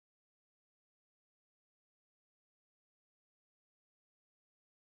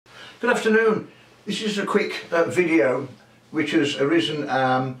Good afternoon. This is a quick video which has arisen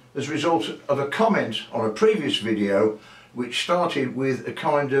as a result of a comment on a previous video which started with a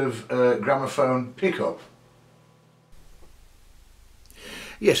kind of gramophone pickup.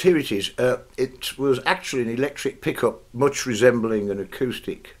 Yes, here it is. It was actually an electric pickup much resembling an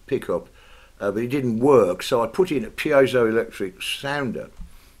acoustic pickup, but it didn't work, so I put in a piezo-electric sounder.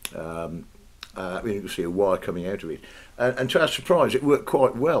 You can see a wire coming out of it, and to our surprise it worked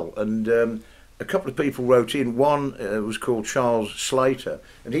quite well. And a couple of people wrote in. One was called Charles Slater,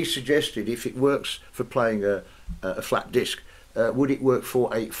 and he suggested if it works for playing a flat disc, would it work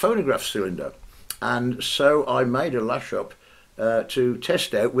for a phonograph cylinder? And so I made a lash up to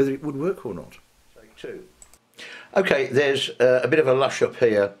test out whether it would work or not. Take two. Okay, there's a bit of a lash up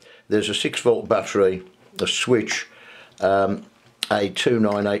here. There's a 6-volt battery, a switch, a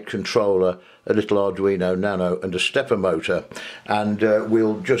 298 controller, a little Arduino Nano and a stepper motor, and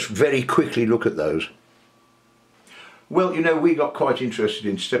we'll just very quickly look at those. Well, you know, we got quite interested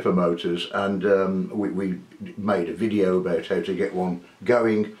in stepper motors, and we made a video about how to get one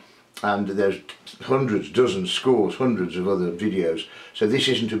going, and there's hundreds, dozens, scores, hundreds of other videos, so this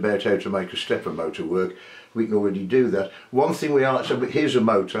isn't about how to make a stepper motor work. We can already do that. One thing we are, so here's a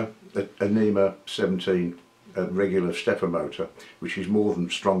motor, a NEMA 17 a regular stepper motor, which is more than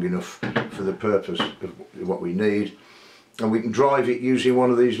strong enough for the purpose of what we need, and we can drive it using one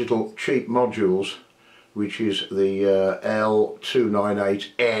of these little cheap modules, which is the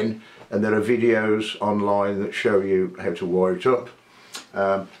L298N, and there are videos online that show you how to wire it up,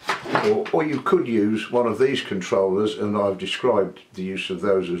 or you could use one of these controllers, and I've described the use of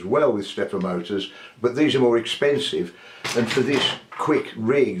those as well with stepper motors, but these are more expensive, and for this quick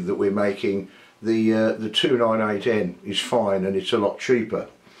rig that we're making, the 298N is fine, and it's a lot cheaper,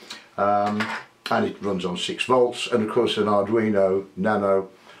 and it runs on 6 volts, and of course an Arduino Nano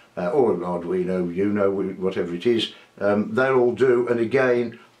or an Arduino Uno, whatever it is, they'll all do. And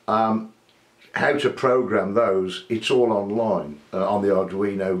again, how to program those, it's all online on the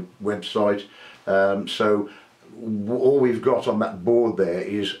Arduino website, so all we've got on that board there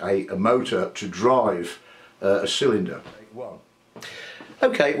is a motor to drive a cylinder.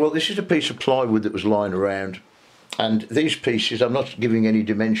 Okay, well, this is a piece of plywood that was lying around, and these pieces, I'm not giving any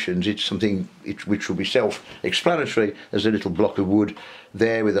dimensions, it's something which will be self-explanatory. There's a little block of wood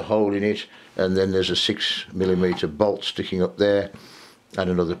there with a hole in it, and then there's a 6mm bolt sticking up there, and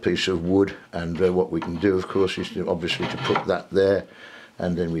another piece of wood, and what we can do, of course, is obviously to put that there,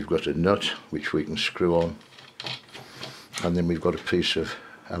 and then we've got a nut which we can screw on, and then we've got a piece of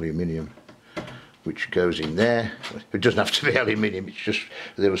aluminium which goes in there. It doesn't have to be aluminium, it's just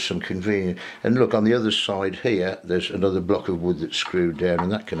there was some convenient. And look, on the other side here there's another block of wood that's screwed down,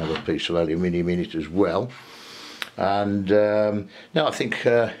 and that can have a piece of aluminium in it as well. And now I think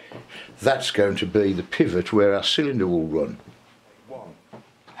that's going to be the pivot where our cylinder will run.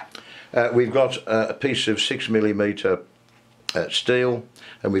 We've got a piece of 6mm steel,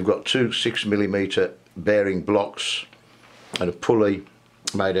 and we've got 2 6mm bearing blocks and a pulley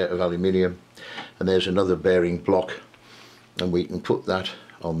made out of aluminium, and there's another bearing block, and we can put that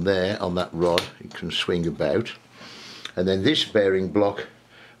on there, on that rod. It can swing about, and then this bearing block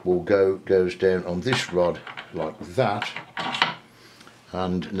goes down on this rod like that.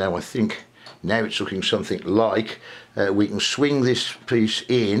 And now I think now it's looking something like we can swing this piece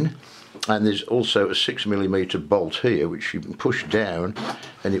in, and there's also a 6mm bolt here which you can push down,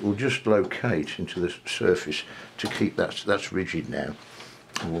 and it will just locate into the surface to keep that's rigid now.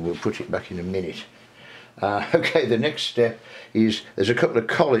 We'll put it back in a minute. Okay, the next step is there's a couple of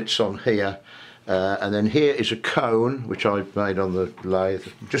collets on here, and then here is a cone which I've made on the lathe,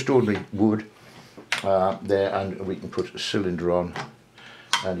 just ordinary wood there, and we can put a cylinder on,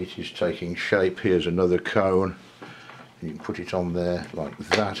 and it is taking shape. Here's another cone, and you can put it on there like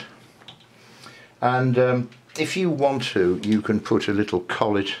that, and if you want to, you can put a little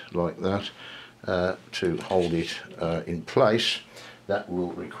collet like that to hold it in place. That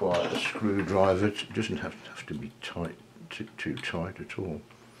will require a screwdriver. It doesn't have to be tight, too tight at all.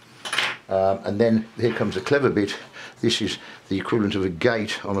 And then here comes a clever bit. This is the equivalent of a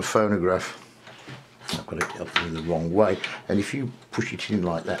gate on a phonograph. I've got it up in the wrong way, and if you push it in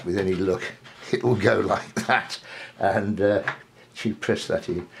like that with any luck, it will go like that, and if you press that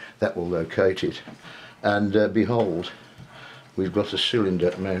in, that will locate it, and behold, we've got a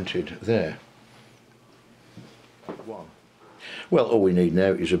cylinder mounted there. Well, all we need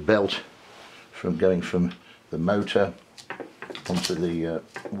now is a belt going from the motor onto the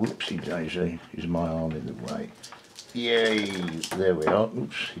whoopsie daisy, is my arm in the way. Yay, there we are.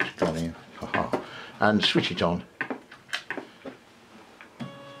 Oops, it's gone in. Haha. And switch it on.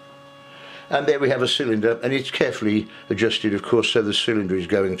 And there we have a cylinder, and it's carefully adjusted, of course, so the cylinder is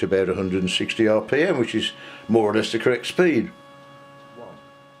going at about 160 RPM, which is more or less the correct speed.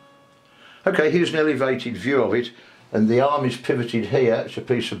 Okay, here's an elevated view of it, and the arm is pivoted here. It's a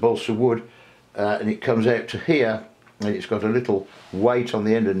piece of balsa wood, and it comes out to here, and it's got a little weight on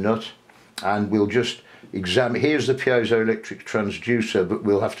the end of the nut, and we'll just examine. Here's the piezo-electric transducer, but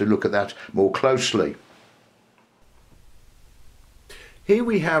we'll have to look at that more closely. Here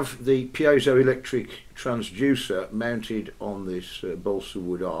we have the piezo-electric transducer mounted on this balsa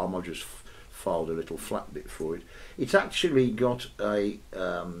wood arm. I've just filed a little flat bit for it. It's actually got a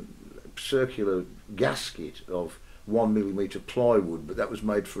circular gasket of 1mm plywood, but that was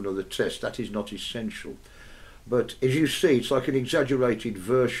made for another test. That is not essential. But as you see, it's like an exaggerated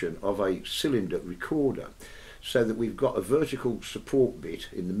version of a cylinder recorder, so that we've got a vertical support bit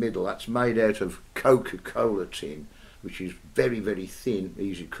in the middle that's made out of Coca-Cola tin, which is very, very thin,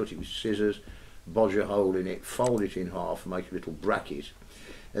 easy to cut it with scissors, bodge a hole in it, fold it in half, make a little bracket.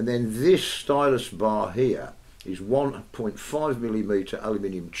 And then this stylus bar here is 1.5mm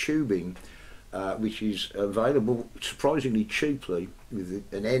aluminium tubing, which is available surprisingly cheaply, with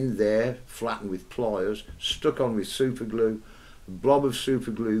an end there flattened with pliers, stuck on with super glue, a blob of super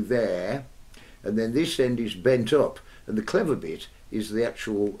glue there, and then this end is bent up, and the clever bit is the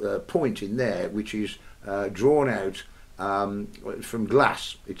actual point in there, which is drawn out from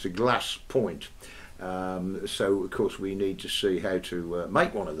glass. It's a glass point, so of course we need to see how to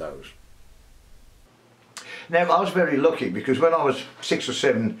make one of those. Now, I was very lucky, because when I was 6 or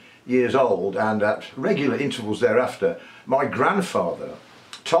 7 years old, and at regular intervals thereafter, my grandfather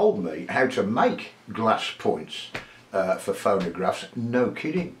told me how to make glass points for phonographs. No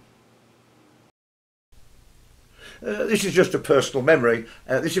kidding. This is just a personal memory.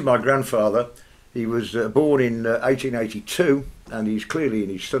 This is my grandfather. He was born in 1882, and he's clearly in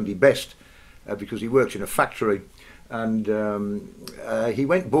his Sunday best because he worked in a factory, and he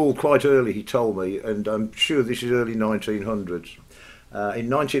went bald quite early, he told me, and I'm sure this is early 1900s. In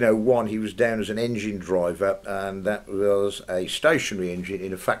 1901 he was down as an engine driver, and that was a stationary engine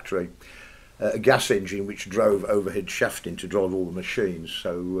in a factory, a gas engine which drove overhead shafting to drive all the machines.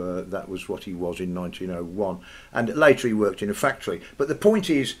 So that was what he was in 1901, and later he worked in a factory. But the point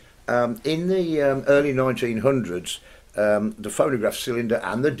is, in the early 1900s, the phonograph cylinder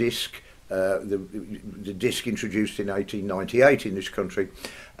and the disc, the disc introduced in 1898 in this country,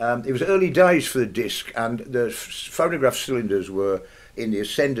 it was early days for the disc, and the phonograph cylinders were in the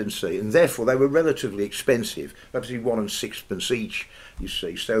ascendancy, and therefore they were relatively expensive, obviously 1 6 each, you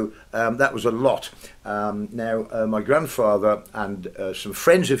see, so that was a lot. Now my grandfather and some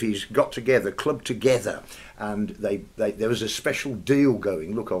friends of his got together, clubbed together, and there was a special deal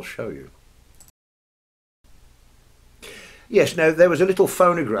going. Look, I'll show you. Yes, now there was a little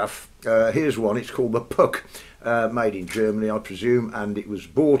phonograph, here's one, it's called the Puck, made in Germany I presume, and it was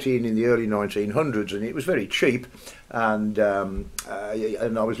bought in the early 1900s, and it was very cheap, and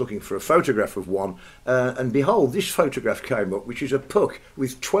I was looking for a photograph of one, and behold, this photograph came up, which is a Puck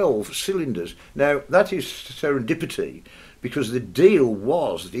with 12 cylinders. Now that is serendipity, because the deal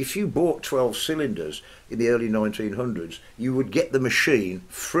was that if you bought 12 cylinders in the early 1900s, you would get the machine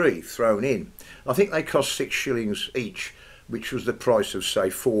free, thrown in. I think they cost 6 shillings each, which was the price of, say,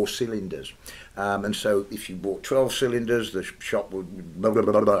 4 cylinders. And so if you bought 12 cylinders, the shop would blah, blah,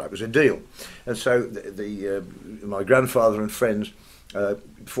 blah, blah. It was a deal. And so my grandfather and friends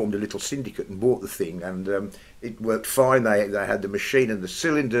formed a little syndicate and bought the thing, and it worked fine. They had the machine and the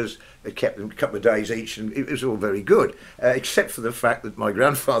cylinders. It kept them a couple of days each, and it was all very good, except for the fact that my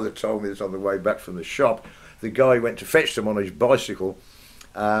grandfather told me that on the way back from the shop, the guy went to fetch them on his bicycle.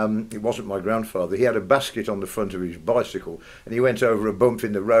 It wasn't my grandfather. He had a basket on the front of his bicycle, and he went over a bump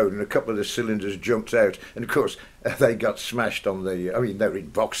in the road, and a couple of the cylinders jumped out, and of course they got smashed on the, I mean, they were in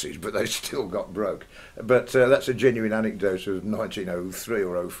boxes, but they still got broke. But that's a genuine anecdote of 1903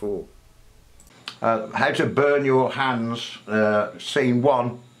 or 04. How to burn your hands, scene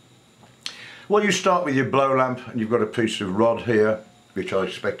 1. Well, you start with your blow lamp, and you've got a piece of rod here, which I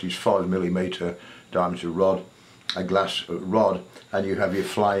expect is 5mm diameter rod, a glass rod, and you have your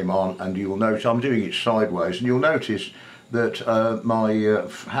flame on, and you'll notice I'm doing it sideways, and you'll notice that my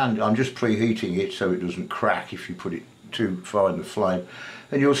hand, I'm just preheating it so it doesn't crack if you put it too far in the flame,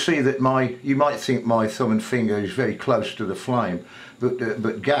 and you'll see that you might think my thumb and finger is very close to the flame,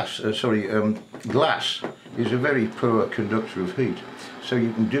 but glass is a very poor conductor of heat, so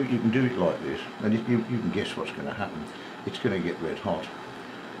you can do it like this, and you can guess what's going to happen. It's going to get red hot.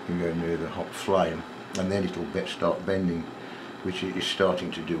 You go near the hot flame, and then it'll start bending, which it is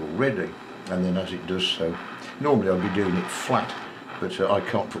starting to do already. And then as it does so, normally I'd be doing it flat, but I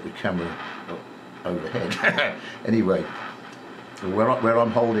can't put the camera overhead. Anyway, where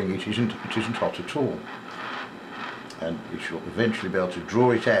I'm holding it isn't hot at all, and we shall eventually be able to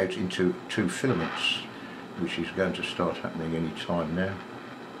draw it out into 2 filaments, which is going to start happening any time now.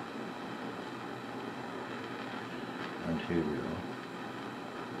 And here we are.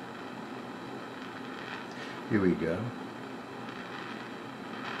 Here we go.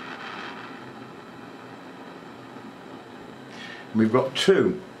 And we've got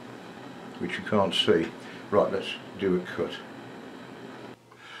 2, which you can't see. Right, let's do a cut.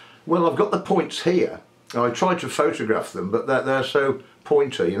 Well, I've got the points here. I tried to photograph them, but they're so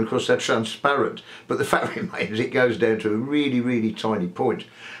pointy, and of course they're transparent. But the fact remains, it goes down to a really, really tiny point.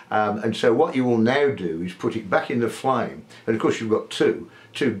 And so what you will now do is put it back in the flame. And of course you've got two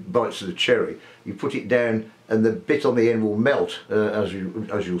bites of the cherry. You put it down, and the bit on the end will melt, as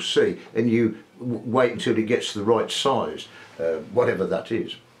you'll see. And you wait until it gets the right size, whatever that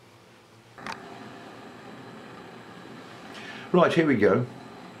is. Right, here we go.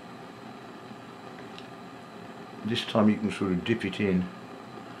 This time you can sort of dip it in,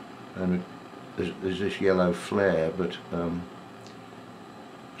 and there's this yellow flare, but so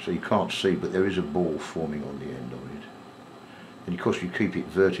you can't see, but there is a ball forming on the end of it. And of course you keep it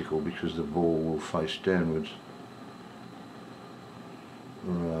vertical because the ball will face downwards.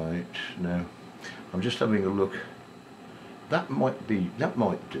 Right, now I'm just having a look. That might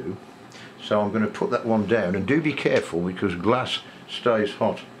do. So I'm going to put that one down, and do be careful because glass stays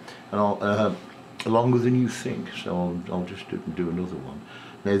hot, and I'll longer than you think, so I'll just do another one.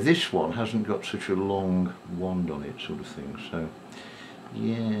 Now this one hasn't got such a long wand on it, sort of thing, so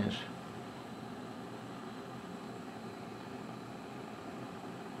yes.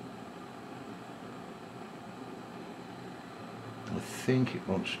 I think it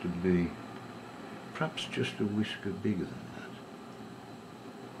wants to be perhaps just a whisker bigger than that.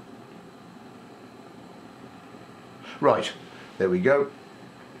 Right, there we go.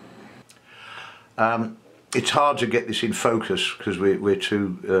 It's hard to get this in focus because we're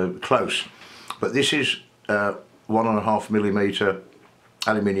too close, but this is 1.5mm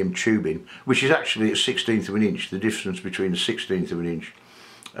aluminium tubing, which is actually a 1/16 of an inch. The difference between a 1/16 of an inch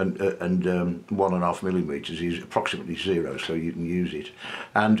and 1.5mm is approximately 0, so you can use it.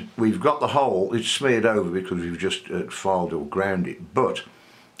 And we've got the hole, it's smeared over because we've just filed or ground it, but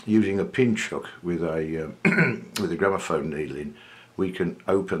using a pin chuck with a with a gramophone needle in, we can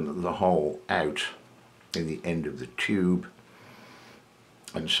open the hole out in the end of the tube,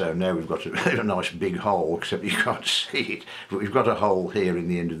 and so now we've got a nice big hole, except you can't see it, but we've got a hole here in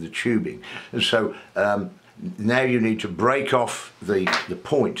the end of the tubing. And so now you need to break off the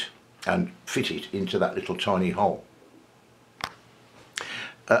point and fit it into that little tiny hole.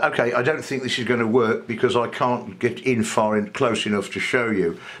 Okay, I don't think this is going to work because I can't get in close enough to show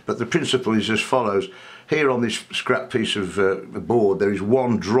you, but the principle is as follows. Here on this scrap piece of board there is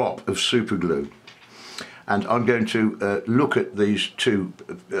 1 drop of super glue, and I'm going to look at these 2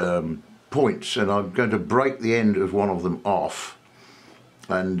 points, and I'm going to break the end of one of them off,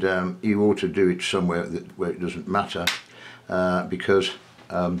 and you ought to do it somewhere where it doesn't matter, because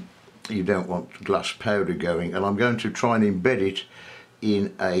you don't want glass powder going, and I'm going to try and embed it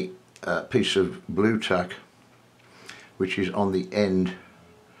in a piece of blue tack which is on the end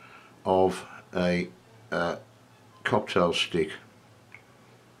of a cocktail stick,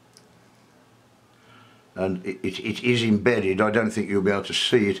 and it is embedded. I don't think you'll be able to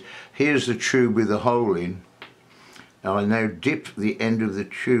see it. Here's the tube with the hole in, and I now dip the end of the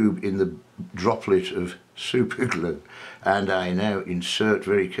tube in the droplet of super glue, and I now insert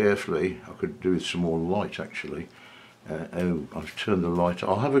very carefully. I could do with some more light actually. Oh, I've turned the light.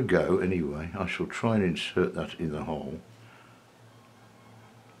 I'll have a go anyway. I shall try and insert that in the hole,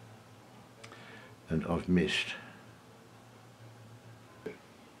 and I've missed.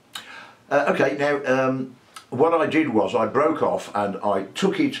 Okay, now what I did was I broke off and I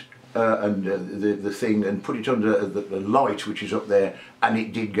took it and the thing and put it under the light which is up there, and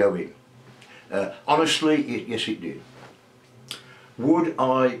it did go in. Honestly, yes it did. Would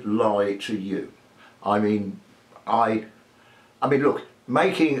I lie to you? I mean look,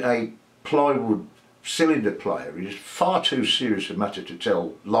 making a plywood cylinder player is far too serious a matter to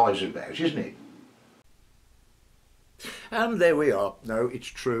tell lies about, isn't it? And there we are. No, it's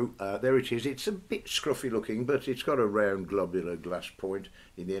true. There it is. It's a bit scruffy looking, but it's got a round globular glass point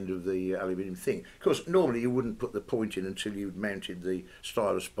in the end of the aluminium thing. Of course, normally you wouldn't put the point in until you'd mounted the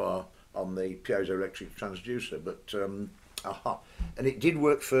stylus bar on the piezo-electric transducer, but aha. And it did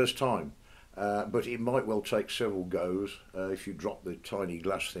work first time. But it might well take several goes. If you drop the tiny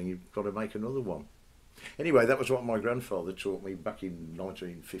glass thing, you've got to make another one. Anyway, that was what my grandfather taught me back in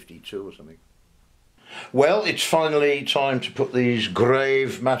 1952 or something. Well, it's finally time to put these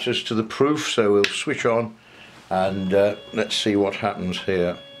grave matters to the proof, so we'll switch on and let's see what happens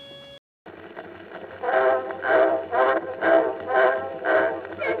here.